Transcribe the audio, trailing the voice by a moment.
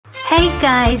Hey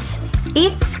guys,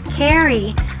 it's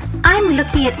Carrie. I'm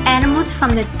looking at animals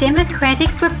from the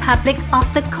Democratic Republic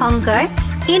of the Congo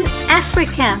in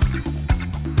Africa.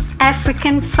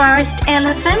 African forest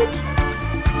elephant.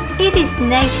 It is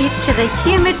native to the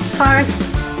humid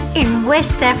forests in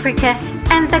West Africa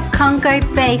and the Congo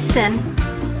Basin.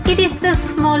 It is the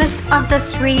smallest of the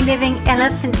 3 living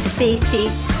elephant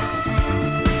species.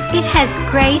 It has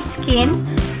grey skin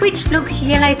which looks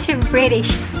yellow to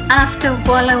reddish after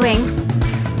wallowing.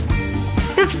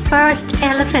 The forest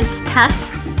elephant's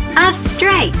tusks are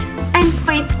straight and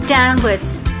point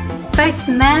downwards. Both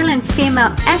male and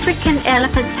female African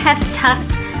elephants have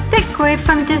tusks that grow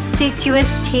from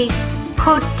deciduous teeth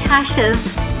called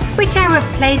tushes, which are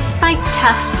replaced by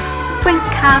tusks when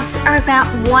calves are about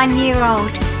 1 year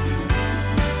old.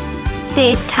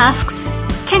 Their tusks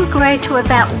can grow to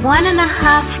about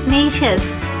 1.5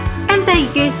 meters, and they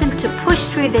use them to push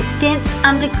through the dense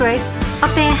undergrowth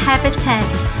of their habitat.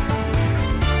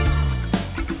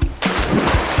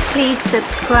 Please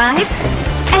subscribe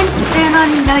and turn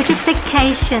on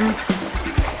notifications.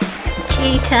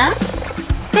 Cheetah.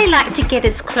 They like to get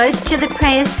as close to the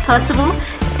prey as possible,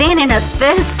 then in a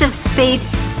burst of speed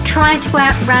try to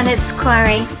outrun its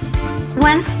quarry.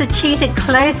 Once the cheetah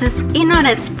closes in on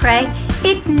its prey,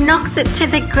 it knocks it to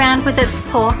the ground with its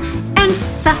paw and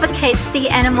suffocates the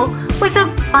animal with a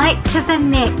bite to the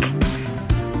neck.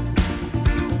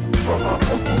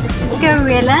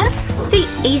 Gorilla. The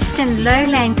eastern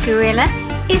lowland gorilla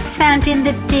is found in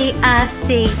the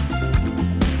DRC.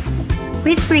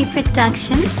 With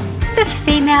reproduction, the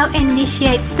female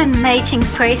initiates the mating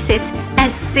process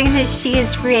as soon as she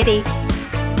is ready.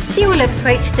 She will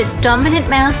approach the dominant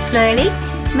male slowly,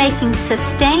 making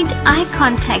sustained eye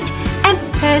contact and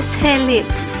purse her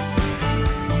lips.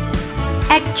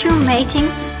 Actual mating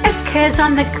occurs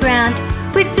on the ground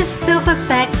with the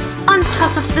silverback on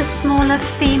top of the smaller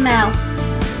female.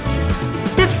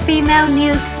 The female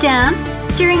kneels down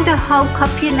during the whole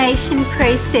copulation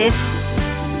process.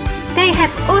 They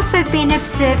have also been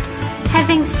observed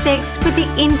having sex with the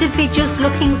individuals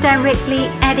looking directly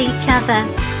at each other.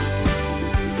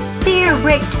 The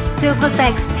erect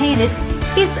silverback's penis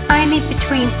is only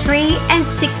between 3 and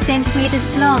 6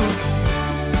 centimeters long.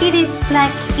 It is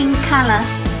black in color.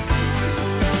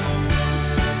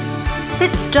 The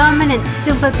dominant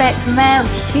silverback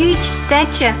male's huge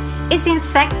stature is in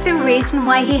fact the reason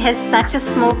why he has such a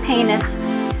small penis.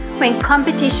 When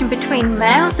competition between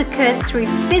males occurs through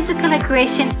physical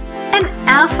aggression, an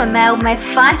alpha male may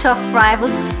fight off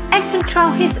rivals and control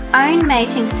his own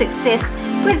mating success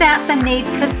without the need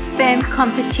for sperm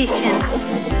competition.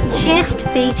 Chest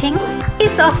beating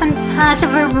is often part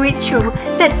of a ritual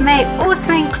that may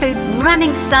also include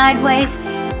running sideways,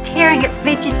 tearing at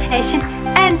vegetation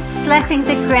and slapping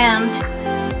the ground.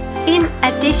 In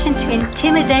addition to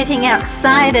intimidating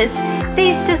outsiders,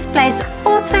 these displays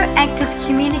also act as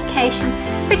communication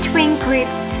between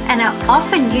groups and are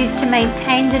often used to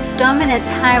maintain the dominance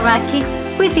hierarchy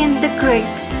within the group.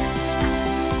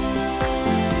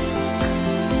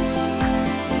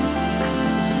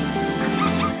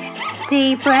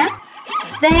 Zebra.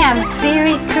 They are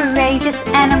very courageous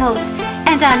animals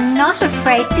and are not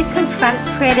afraid to confront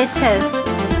predators.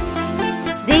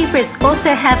 Zebras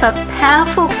also have a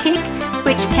powerful kick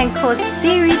which can cause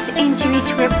serious injury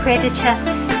to a predator,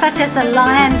 such as a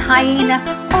lion, hyena,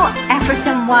 or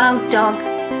African wild dog.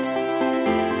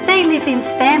 They live in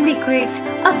family groups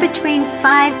of between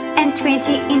 5 and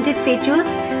 20 individuals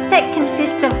that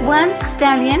consist of one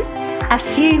stallion, a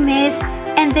few mares,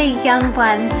 and their young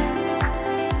ones.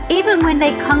 Even when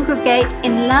they congregate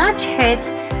in large herds,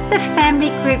 the family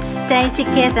groups stay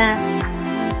together.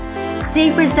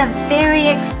 Zebras are very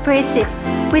expressive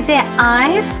with their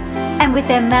eyes and with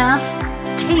their mouths,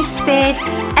 teeth bared,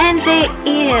 and their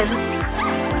ears.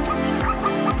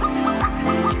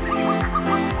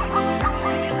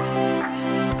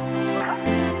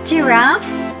 Giraffe.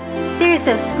 There is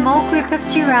a small group of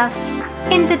giraffes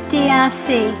in the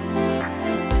DRC.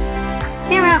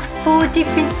 There are 4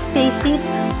 different species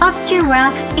of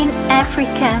giraffe in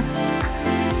Africa.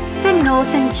 The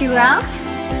northern giraffe,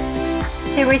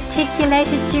 the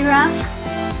reticulated giraffe,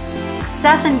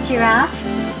 southern giraffe,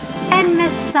 and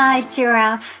Maasai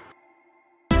giraffe.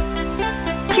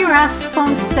 Giraffes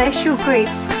form social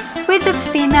groups where the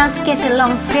females get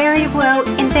along very well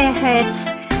in their herds.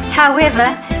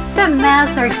 However, the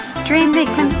males are extremely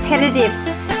competitive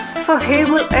for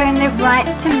who will earn the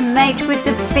right to mate with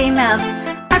the females,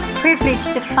 a privilege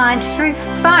defined through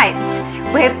fights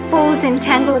where bulls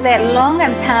entangle their long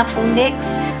and powerful necks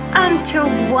until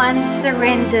one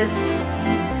surrenders.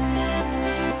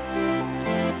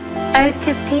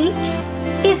 Okapi.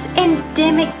 is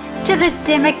endemic to the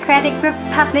Democratic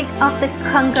Republic of the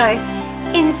Congo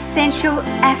in Central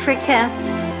Africa.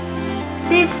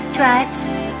 Their stripes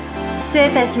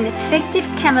serve as an effective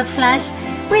camouflage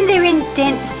when they're in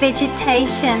dense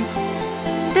vegetation.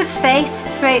 The face,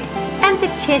 throat and the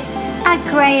chest are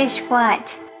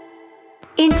greyish-white.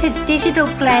 Interdigital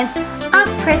glands are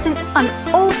present on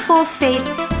all 4 feet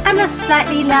and are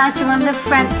slightly larger on the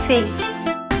front feet.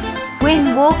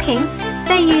 When walking,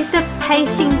 they use a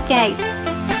pacing gait,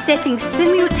 stepping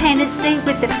simultaneously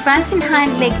with the front and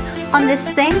hind leg on the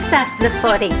same side of the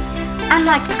body,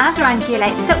 unlike other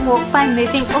ungulates that walk by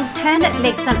moving alternate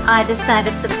legs on either side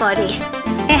of the body.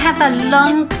 They have a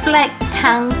long black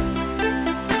tongue.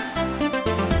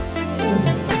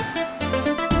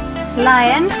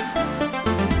 Lion.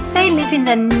 They live in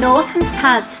the northern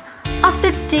parts of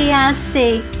the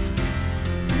DRC.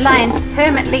 Lions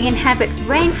permanently inhabit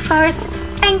rainforests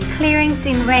and clearings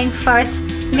in rainforests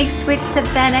mixed with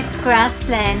savanna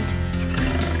grassland.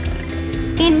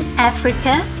 In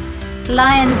Africa,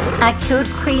 lions are killed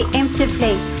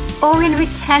preemptively or in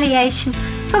retaliation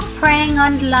for preying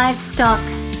on livestock.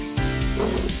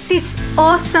 This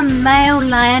awesome male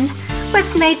lion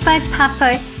was made by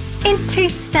Papo in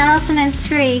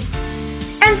 2003,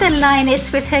 and the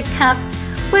lioness with her cub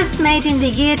was made in the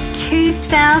year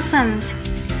 2000.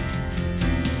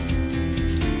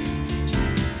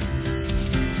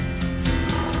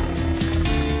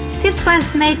 This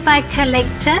was made by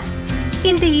Collector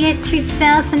in the year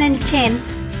 2010.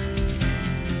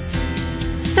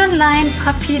 The lion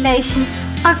population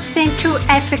of Central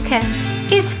Africa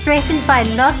is threatened by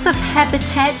loss of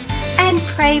habitat and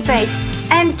prey base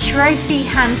and trophy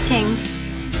hunting.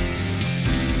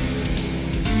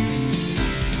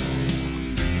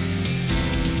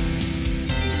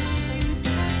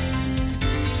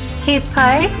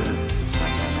 Hippo.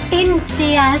 In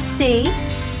DRC,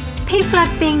 people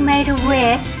are being made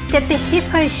aware that the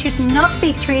hippo should not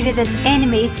be treated as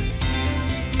enemies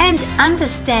and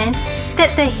understand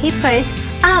that the hippos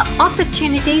are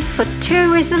opportunities for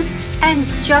tourism and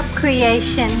job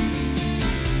creation.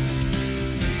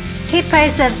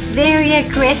 Hippos are very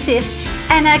aggressive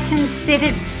and are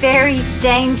considered very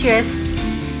dangerous.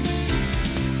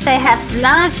 They have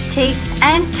large teeth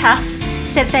and tusks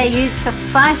that they use for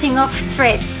fighting off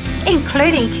threats,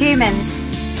 including humans.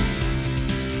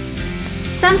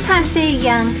 Sometimes their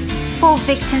young fall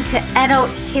victim to adult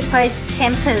hippos'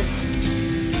 tempers.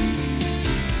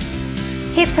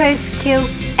 Hippos kill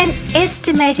an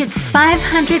estimated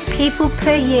 500 people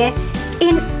per year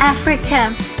in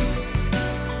Africa.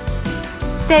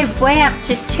 They weigh up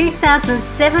to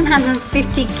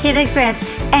 2,750 kilograms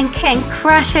and can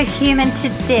crush a human to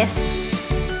death.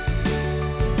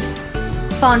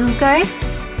 Bongo.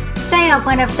 They are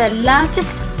one of the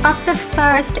largest of the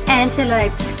forest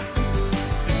antelopes.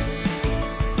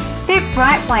 Their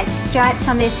bright white stripes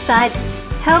on their sides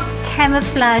help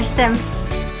camouflage them.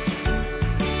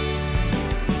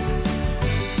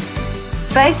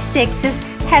 Both sexes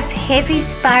have heavy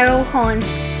spiral horns.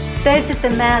 Those of the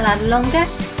male are longer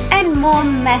and more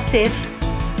massive.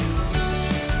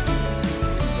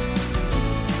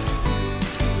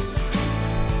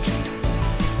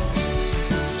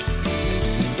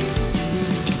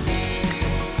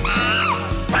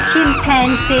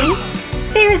 Chimpanzee.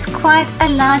 There is quite a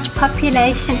large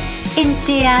population in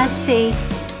DRC.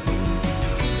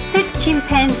 The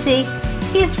chimpanzee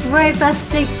is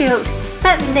robustly built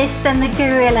but less than the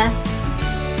gorilla.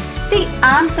 The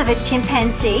arms of a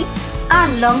chimpanzee are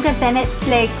longer than its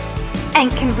legs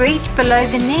and can reach below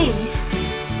the knees.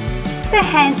 The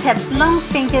hands have long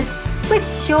fingers with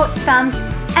short thumbs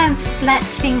and flat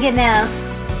fingernails.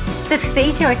 The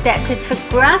feet are adapted for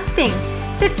grasping,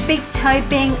 the big toe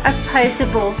being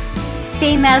opposable.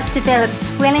 Females develop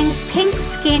swelling pink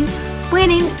skin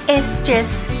when in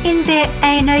estrus in their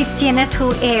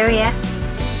anogenital area.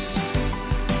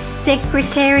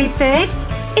 Secretary bird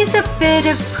is a bird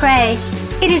of prey.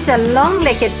 It is a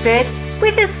long-legged bird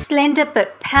with a slender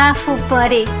but powerful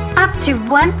body, up to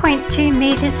 1.2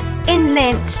 meters in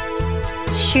length.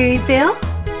 Shoebill.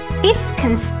 Its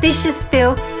conspicuous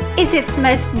bill is its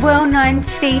most well-known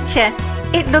feature.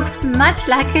 It looks much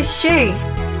like a shoe.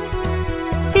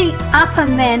 The upper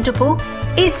mandible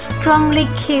is strongly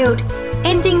keeled,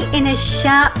 ending in a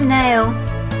sharp nail.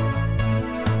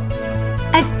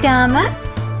 Agama.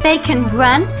 They can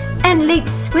run and leap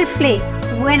swiftly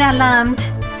when alarmed.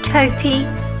 Topi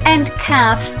and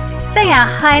calf. They are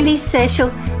highly social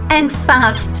and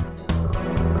fast.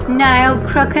 Nile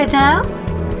crocodile.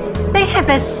 They have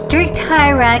a strict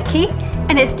hierarchy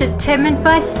and it's determined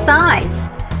by size.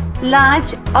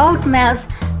 Large old males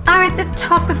are at the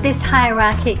top of this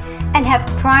hierarchy and have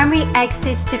primary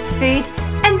access to food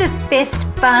and the best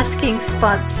basking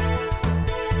spots.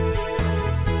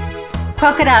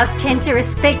 Crocodiles tend to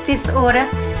respect this order,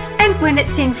 and when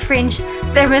it's infringed,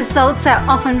 the results are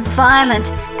often violent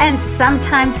and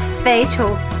sometimes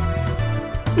fatal.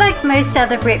 Like most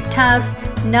other reptiles,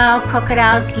 Nile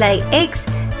crocodiles lay eggs,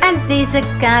 and these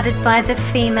are guarded by the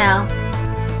female.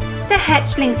 The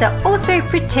hatchlings are also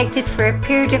protected for a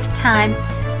period of time,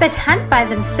 but hunt by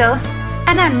themselves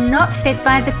and are not fed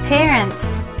by the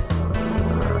parents.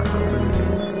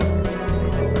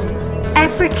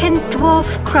 African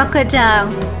dwarf crocodile.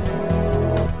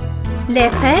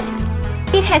 Leopard.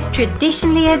 It has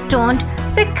traditionally adorned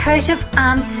the coat of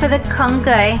arms for the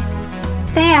Congo.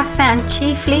 They are found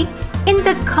chiefly in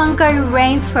the Congo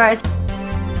rainforest,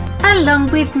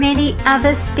 along with many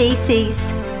other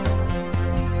species.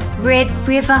 Red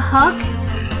river hog.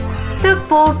 The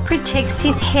boar protects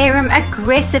his harem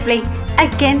aggressively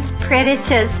against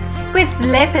predators, with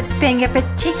leopards being a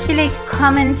particularly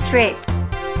common threat.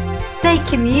 They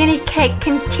communicate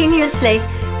continuously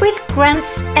with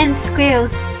grunts and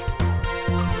squeals.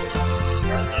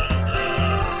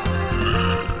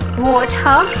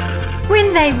 Warthog.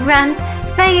 When they run,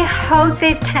 they hold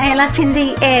their tail up in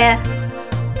the air.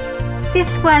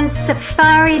 This one's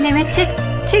Safari Limited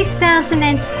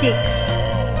 2006.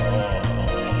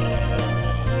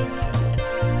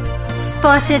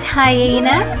 Spotted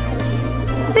hyena.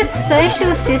 The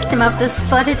social system of the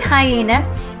spotted hyena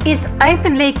is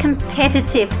openly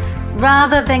competitive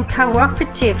rather than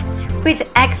cooperative, with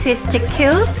access to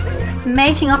kills,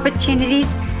 mating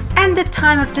opportunities, and the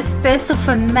time of dispersal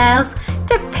for males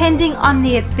depending on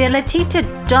the ability to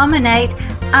dominate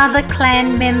other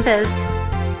clan members.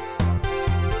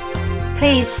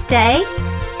 Please stay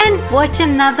and watch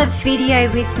another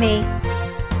video with me.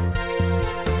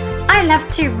 I love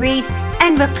to read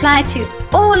and reply to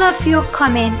all of your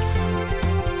comments.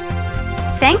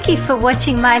 Thank you for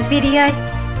watching my video.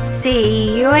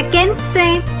 See you again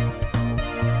soon.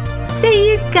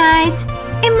 See you guys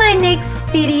in my next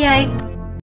video.